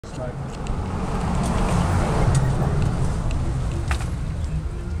smoke.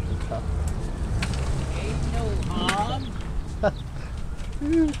 Ain't no harm. God,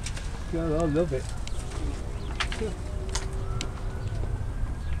 I love it.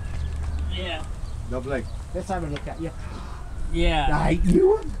 Yeah. Lovely. Let's have a look at you. Yeah. Hey,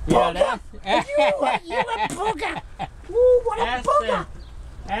 you a Yeah, bugger! you a bugger! Ooh, what a bugger!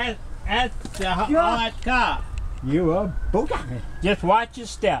 That's the hard car. You a bugger! Just watch your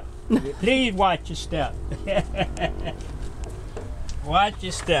step. Please watch your step. Watch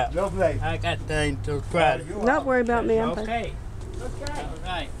your step. Lovely. I got things to try to. Don't worry about me. I'm fine. Okay. Okay. All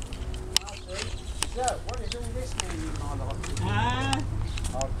right. So, what is all this mean in my life? Ah,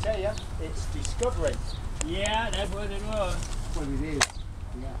 I'll tell you, it's discovery. yeah, that's what it was. What it is.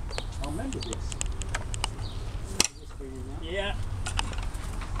 Yeah. I remember this. Yeah.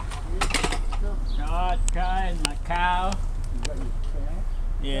 Hard car and my cow. You got your cat?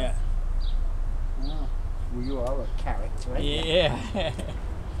 Yeah. Oh. Well, you are a character, ain't you? Yeah.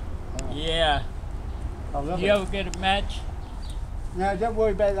 Yeah. I love You it. ever get a match? No, don't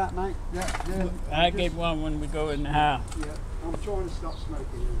worry about that, mate. Yeah, I get one when we go in the house. Yeah, I'm trying to stop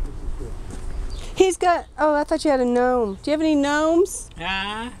smoking. This is good. He's got. Oh, I thought you had a gnome. Do you have any gnomes?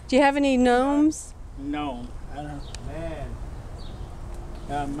 Ah, Do you have any gnomes? no. I don't. Man,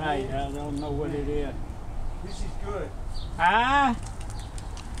 I might. I don't know what it is. this is good. Ah.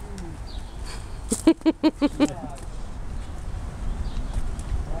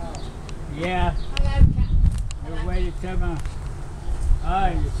 Yeah. You waited till my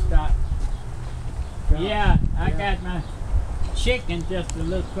eyes stop. Yeah, I got my chicken just a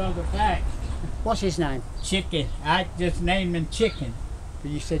little further back. What's his name? Chicken. I just named him Chicken.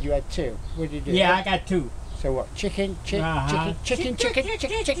 You said you had two. What did you do? Yeah, I got two. So what? Chicken, chicken.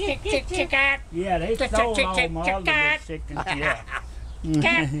 Yeah, they stole all my other chickens. Yeah.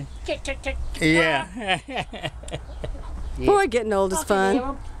 Yeah. Boy, getting old is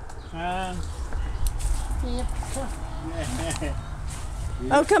fun.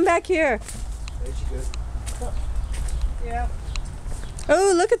 Oh, come back here. Yeah.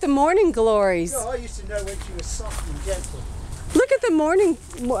 Oh, look at the morning glories. I used to know when she was soft and gentle. Look at the morning.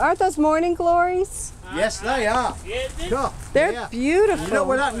 Aren't those morning glories? Yes, they are. Is it? Sure. They're Yeah. beautiful. You know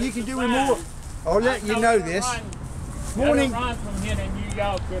what happened? You can do with more. I'll let you know this. Morning. Run from here to New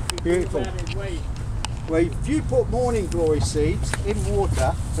York if you Beautiful. go that way. Well, if you put morning glory seeds in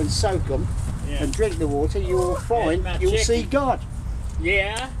water and soak them Yeah. and drink the water, you will find my you'll chicken. see God.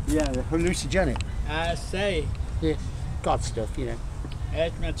 Yeah, Yeah, they're hallucinogenic. I say. Yeah, God stuff, you know.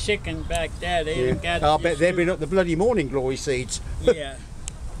 That's my chicken back there. They ain't got I'll this bet they've been up the bloody morning glory seeds. Yeah.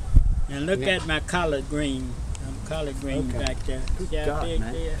 And look Yeah. at my collard green. I'm collard green Okay. back there. Good Yeah, God, big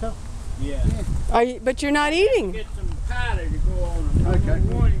man. there. Cool. Yeah. Are you, but you're not eating. Get some powder to go on them. Okay.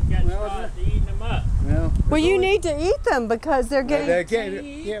 No warning, got Well, started eating them up. Well, Well, you need to eat them because they're getting. they're getting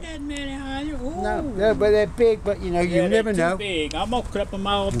Eat yeah. that many, honey. Ooh. No, but they're big. But you know, Yeah, you never they're know. too big. I'm gonna clip them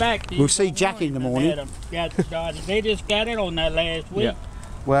all back. We'll see Jack in the morning. Got started. They just got it on that last week. Yeah.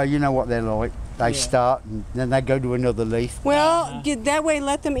 Well, you know what they're like. They Yeah. start and then they go to another leaf. Well, that way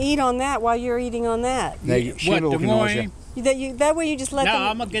let them eat on that while you're eating on that. They, she'll What, the organise morning? you. That way you just let No, them.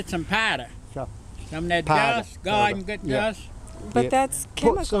 I'm gonna get some powder. Sure. Some of that Powder. dust, garden good Yeah. dust. But Yeah. that's Put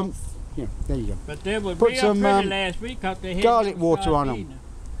chemicals. some. Yeah, there you go. But they were Put real some, pretty last week because they had garlic to water start on 'em. eating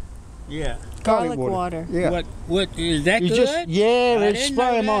Yeah. Garlic water. Yeah. What is that You good? just yeah, I they didn't spray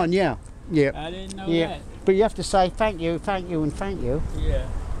know them that. on. Yeah. Yeah. I didn't know Yeah. that. But you have to say thank you, and thank you. Yeah.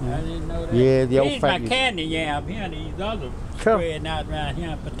 I didn't know that. Yeah, the old These my fat- candy yam here, these other Cool. spreading out around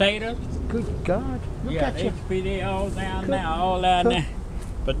here. Potatoes. Good God. Look Yeah, at they you. be there all down Cool. there, all down Cool. there.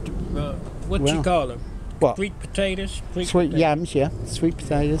 But what you Well, call them? what? Sweet potatoes? Sweet potatoes. yams, yeah. Sweet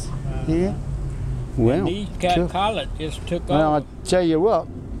potatoes. Yeah. Well. These cat cool. collard just took Well, off. I tell you what.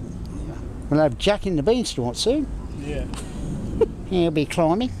 We'll have Jack in the beanstalk soon. Yeah. He'll be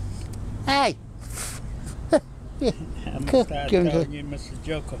climbing. Hey. I'm Cool. gonna start Give him calling you Mr.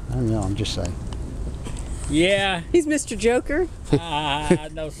 Joker. I know. I'm just saying. Yeah. He's Mr. Joker. I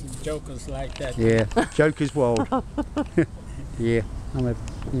know some jokers like that. Yeah. Joker's wild. Yeah.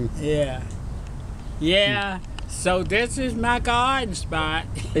 Yeah. Yeah. So this is my garden spot.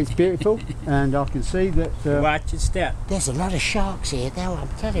 It's beautiful, and I can see that. Watch your step. There's a lot of sharks here, though. I'm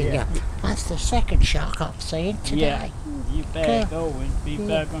telling Yeah. you. That's the second shark I've seen today. Yeah. You better go and be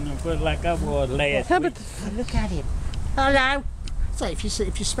back on the foot like I was last How week. about Look at him. Hello. So if you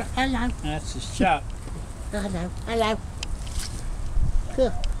smell, hello, That's a shot. hello.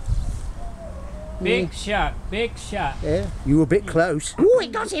 Good. Big shot. Big shot. Yeah. You were a bit close. Oh,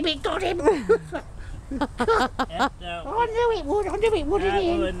 it got him. I knew it would. I knew it would I in go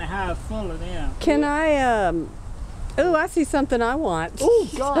here. in the house full of them. Can I, oh, I see something I want. Oh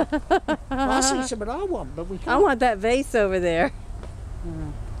God! I see something I want, but we I can't. want that vase over there.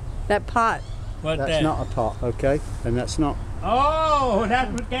 That pot. What That's that? not a pot, okay? And that's not. Oh,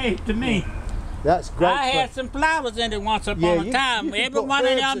 that's what gave to me. That's great. I had some flowers in it once upon Yeah, a you time. can Every put one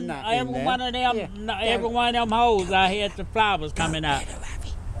of herbs them, and that in every there. one of them, Yeah. no, every one of them holes, I had the flowers coming out.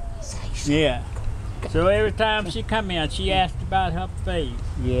 Yeah. So every time she come in, she asked about her face.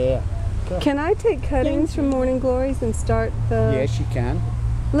 Yeah. Can I take cuttings from Morning Glories and start the... Yes, you can.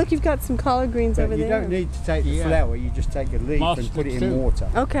 Look, you've got some collard greens But over you there. don't need to take the Yeah. flower. You just take a leaf Mustard and put it in too. water.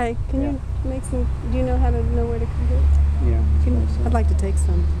 Okay, can Yeah. you make some, do you know how to know where to cut it? Yeah. I'd like to take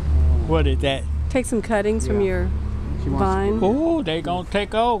some. What is that? Take some cuttings from Yeah. your She wants vine. Oh, they gonna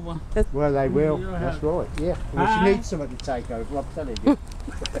take over. Well, they will. You'll That's have- right. Yeah. Well, Hi. she needs someone to take over. I'm telling you.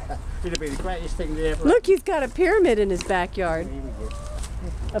 It'll be the greatest thing to ever. Look, he's got a pyramid in his backyard Here we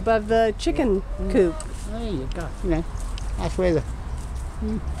go. above the chicken coop. There you go. You know, that's where the.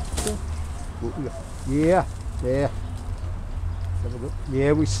 Yeah. There. Have a look.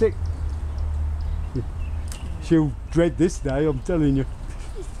 Yeah, we're sick. She'll dread this day. I'm telling you.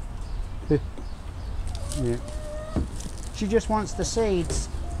 Yeah. She just wants the seeds.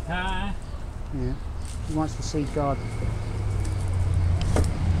 Hi. Yeah. She wants the seed garden.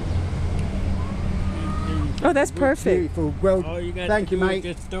 Oh, that's perfect. Beautiful. Well, All you got thank to you, do mate.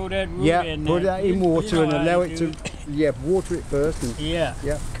 is just throw that root Yeah, in put there. that in water You and know how allow you it do to. Yeah, water it first and. Yeah,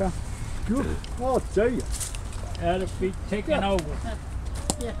 Yeah. Okay. Good. I'll tell you. that'll be taking Yeah. over.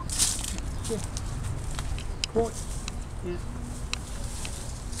 Yeah. Quite. Yeah.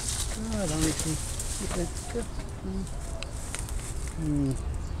 God, honestly.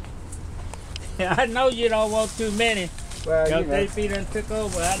 I know you don't want too many. Well, Because you know, they done took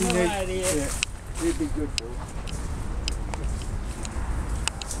over. I know need- how it is. yeah, it'd be good for you.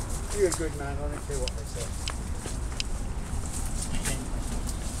 You're a good man. I don't care what they say.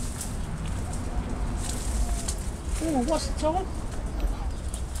 Oh, what's the time?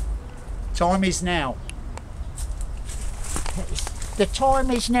 Time is now. The time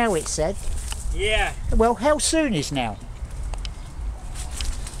is now. It said. Yeah. Well, how soon is now?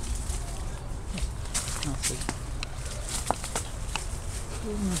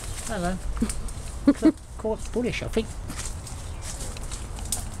 Hello. Quite bullish, I think.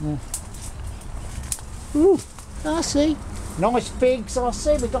 Ooh, I see. Nice figs, I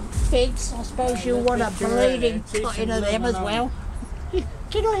see. We've got figs. I suppose you'll want a bleeding cutting of them as well.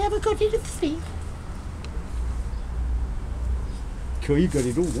 Can I have a cutting of fig? Cool, you got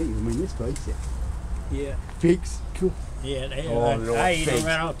it all, don't you? I mean, let's face it. Yeah. Figs. Cool. Yeah, they Oh, are. Lord, I eat them figs.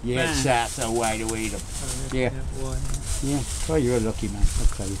 right off the Yes, vine. that's the way to eat them. Yeah. That one. Yeah. Oh, you're a lucky man, I'll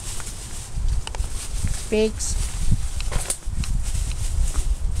tell you. Figs.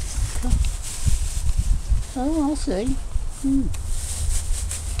 Oh, I see.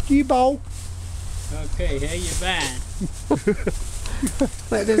 Do you bowl? Okay, here you vine.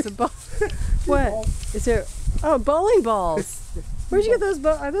 Wait, there's a ball. What? Is there? Oh, bowling balls. Where'd you get those?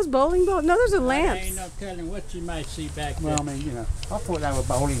 Are those bowling balls? No, those are There ain't lamps. no telling what you might see back there. Well, I mean, you know, I thought they were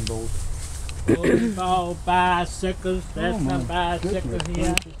bowling balls. Bowling ball, bicycles. That's Oh, my my bicycle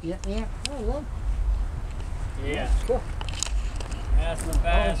goodness. here. Yeah. Oh, well. Yeah. That's my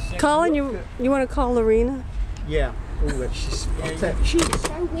bicycle. Colin, you want to call Lorena? Yeah. Oh, she's, Yeah, She's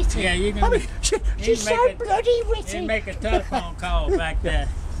so witty. Yeah, you I can mean, she's make so it- bloody you witty. make a telephone call back there.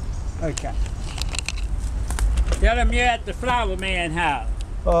 okay. Tell them you're at the flower man house.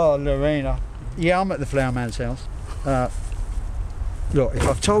 Oh, Lorena. Yeah, I'm at the flower man's house. Look, if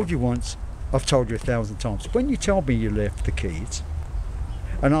I've told you once, I've told you 1,000 times. When you told me you left the keys,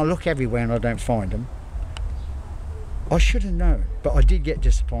 and I look everywhere and I don't find them, I should have known, but I did get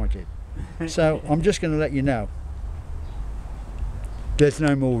disappointed. So I'm just going to let you know. There's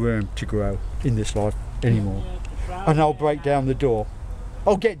no more room to grow in this life anymore. You're at the flower And I'll man break down the door.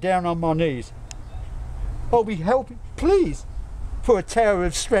 I'll get down on my knees. I'll be helping, please. For a tower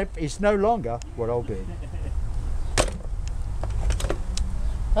of strength is no longer what I'll be.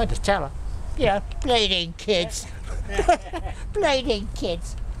 I just tell her. Yeah, bleeding kids. Bleeding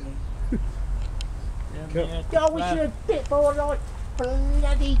kids. You're at the I wish flower- you a bit more like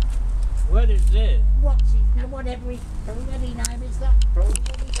bloody What is this? what's it? Whatever his bloody name is that bloody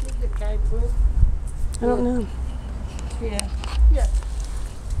thing that came through. I don't know. Yeah. Yeah.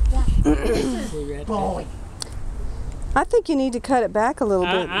 See right Boy. I think you need to cut it back a little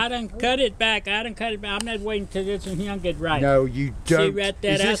bit. I done cut it back. I'm not waiting till this and young get right. No, you don't. right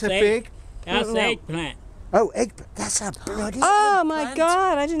there, Is this that's a egg. fig? That's No. the eggplant. Oh, eggplant. That's a bloody Oh my eggplant.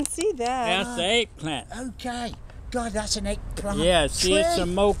 God! I didn't see that. That's the eggplant. Okay. God, that's an eggplant. Yeah, see tree.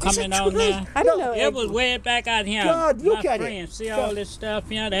 some more It's a coming on tree. there. I didn't know It was eggplant. way back out here. God, look My at it. friend, see God. all this stuff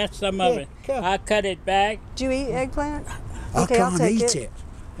here? That's some of Yeah, it. God. I cut it back. Do you eat eggplant? I Okay, I'll can't take eat it. it.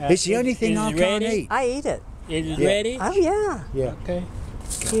 It's the only thing Is I it can't ready? eat. I eat it. Is it Yeah. ready? Oh yeah. Yeah. Okay.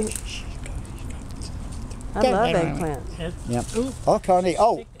 You- I Don't love worry. eggplant. Yeah. Ooh. I can't eat.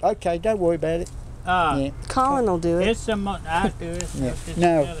 Oh, okay. Don't worry about it. Yeah. Colin will do it. It's some more. I do it. Yeah. Just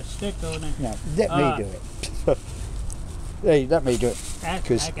No. got a stick on it. No, let me do it. Hey, let me do it.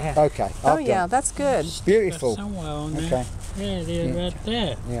 Because I got okay. Oh I've yeah, done. that's good. Beautiful. somewhere on there. Okay. Yeah, it is Yeah. right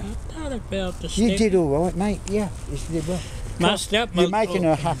there. Yeah. I thought I felt the You stick. did all right, mate. Yeah, you did well. My stepmother. You're making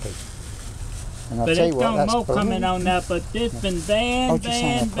her happy. And I'll But tell it's you what, got that's more coming brilliant. on there, but this been I'll banned, just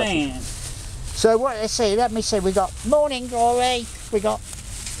hang banned, up banned. So what? Let's see. Let me see. We got morning glory. We got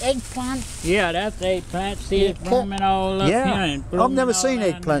eggplant. Yeah, that's eggplant. See it Yeah. blooming all up here. Yeah. And I've blooming never all seen down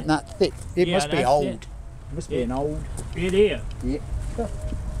eggplant there. that thick. It Yeah, must be that's old. it. It must be an old. It is. Yeah.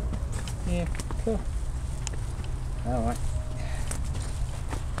 Yeah. All right.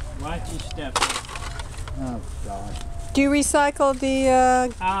 Watch your step. Oh God. Do you recycle the?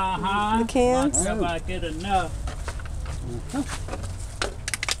 Uh-huh. The cans? Watch if I get enough.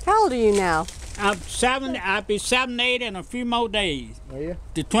 How old are you now? I'll be 78 in a few more days. Are you?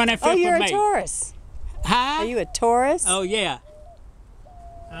 The 25th Oh, you're of a May. Taurus. Huh? Are you a Taurus? Oh, yeah.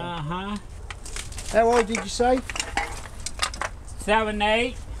 Uh-huh. How old did you say?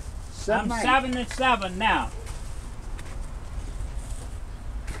 78. I'm 78. 77 now.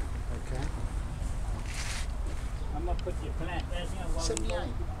 Okay. I'm gonna put your plant right here while we 78.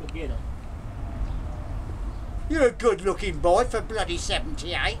 go forget it. You're a good-looking boy for bloody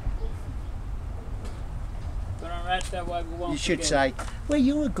 78. Put it right there while we won't You should forget say, well,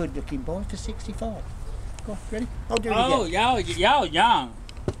 you're a good-looking boy for 65. Go on, ready? I'll do it. it Oh, again. y'all young.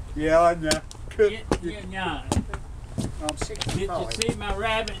 Yeah, I know. You're young. I'm Did 65. you see my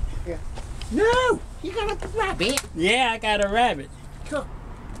rabbit? No, you got a rabbit. Yeah, I got a rabbit. Cool.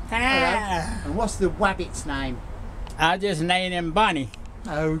 Ah. And what's the rabbit's name? I just named him Bunny.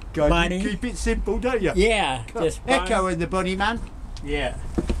 Oh, God, Bunny. you keep it simple, don't you? Yeah, just Bunny. Echo and the bunny man. Yeah.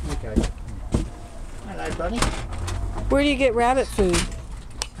 Okay. Hello, bunny. Where do you get rabbit food?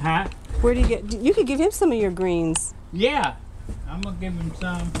 Huh? Where do you get? You could give him some of your greens. Yeah. I'm gonna give him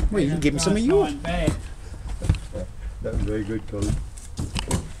some. Well, you can give him some of Going yours. bad. That was very good, Colin.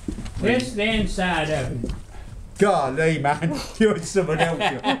 This is the inside of it. Golly, man, you're someone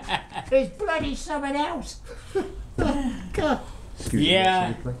else. There's bloody someone else. God. Excuse me,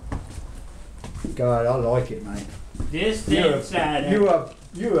 Yeah. please. God, I like it, mate. This is the inside of it.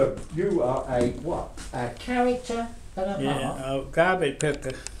 You are a what? A character and a Yeah, heart. a garbage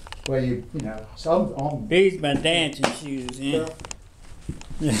picker. Well, you know. So I'm. These my dancing shoes, yeah.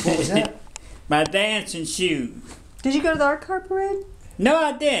 What was that? My dancing shoes. Did you go to the art car parade? No,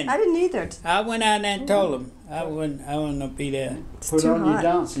 I didn't. I didn't either. I went out there and told them I wouldn't be there. It's Put too on hot. your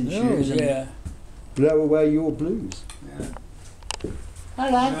dancing Oh, shoes and yeah. blow away your blues.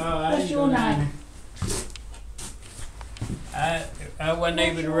 Hello. No, I What's ain't your gonna- name? I wasn't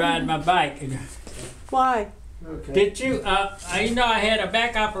able to ride my bike. Why? Okay. Did you? You know I had a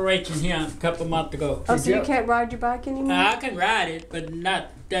back operation here a couple months ago. Oh, so you you- can't ride your bike anymore? I can ride it, but not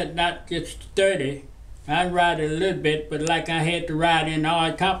just sturdy. I ride it a little bit, but like I had to ride in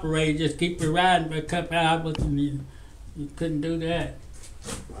all copperade, just keep it riding for a couple hours, and you couldn't do that.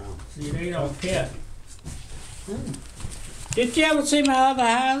 Wow. See, they don't care. Did you ever see my other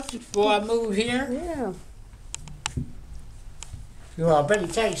house before I moved here? Yeah. Well, I bet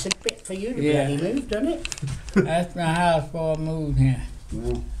it takes a bit for you to Yeah. bloody move, doesn't it? That's my house before I moved here.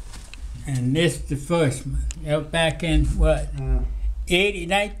 Well, And this the first one. That was back in what?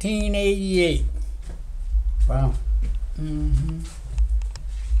 1988. wow. Mm-hmm.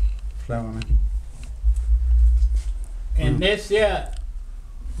 Flower man. And this here,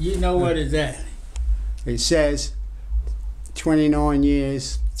 you know what is that? It says 29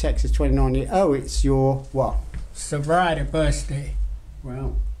 years, Texas 29 years. Oh, it's your what? Sobriety birthday.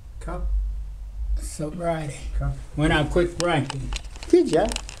 Wow. Cup. Sobriety. Cup. When I quit drinking. Did ya?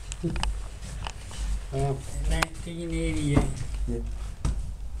 Wow. 1988.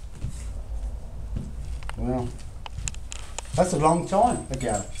 Wow. That's a long time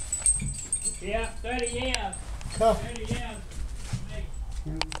ago. Yeah, 30 years. Cup. 30 years.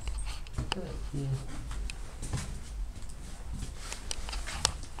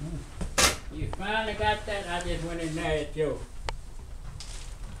 You finally got that? I just went in there at Joe.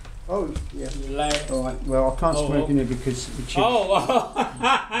 Oh, yeah. You like? All right. Well, I can't Oh, smoke oh. in it because it should.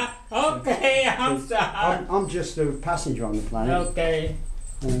 Oh, Okay, I'm sorry. I'm just a passenger on the planet. Okay.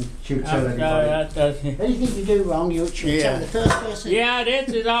 And she'll tell I'm sorry. everybody. Anything you do wrong, you should tell the first person. Yeah, this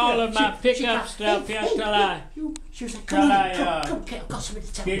is all of my pickup stuff here till I She was like, till come on, I come, I've got something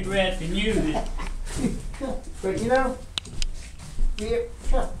to tell get you. ready to use it. But you know,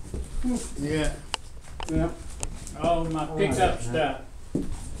 Yeah. yeah, All my pickup stuff.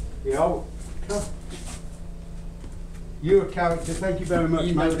 You're a character. Thank you very much,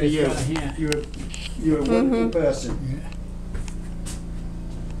 You know mate, for this you. right here. You're a wonderful person.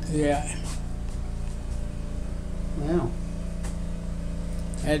 Yeah. Wow.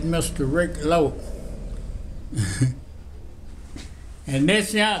 That's Mr. Rick Lowe. And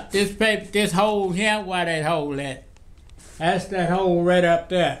this paper, this hole here, why that hole at? That's that hole right up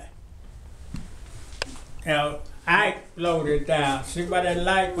there. Now, I blowed it down. See by that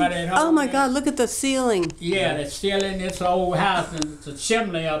light, by that hole? Oh my there? God, look at the ceiling. Yeah, that's still in this old house, and it's a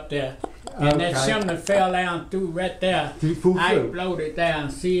chimney up there. And that Okay. chimney fell down through right there. Did it fall I through? blowed it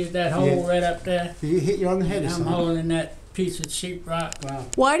down. See that hole Yeah. right up there? Did it hit you on the head or I'm something? holding that piece of sheetrock. Wow.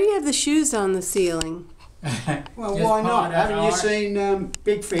 Why do you have the shoes on the ceiling? Well, Just why part not? of Haven't you art. seen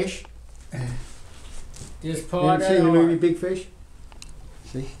Big Fish? Just You part haven't of seen the art. movie Big Fish?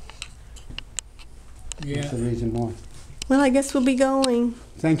 See? Yeah. That's the reason why. Well, I guess we'll be going.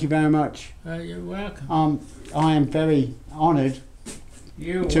 Thank you very much. You're welcome. I am very honoured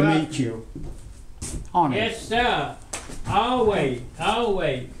You're to welcome. meet you. Honoured. Yes, sir. Always,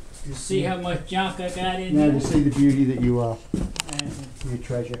 always. To see how much junk I got in Now there. to see the beauty that you are. And You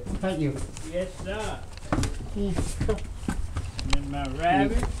treasure. Thank you. yes, sir. And my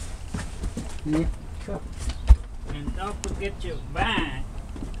rabbit. Yeah. And don't forget your vine.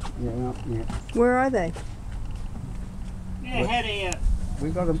 Yeah. Where are they? Yeah, how they up? We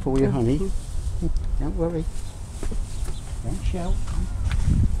got them for you, honey. Don't worry. Don't shout.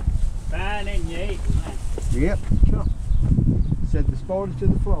 Vine and you ate mine. Yep. Sure. Said the spider to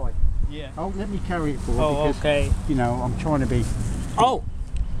the fly. Yeah. Oh, let me carry it for you Oh, because, okay. you know, I'm trying to be. Oh,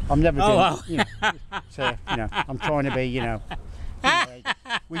 I've never been. Oh, You know, so, you know, I'm trying to be, you know.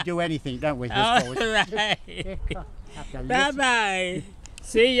 We do anything, don't we? all Boys? right. Okay, Bye bye.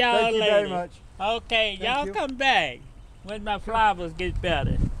 See y'all Thank you later. very much. Okay, Thank y'all you. come back when my flowers get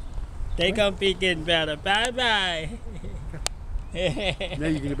better. They gonna be getting better. Bye bye. Now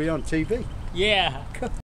you're going to be on TV. Yeah.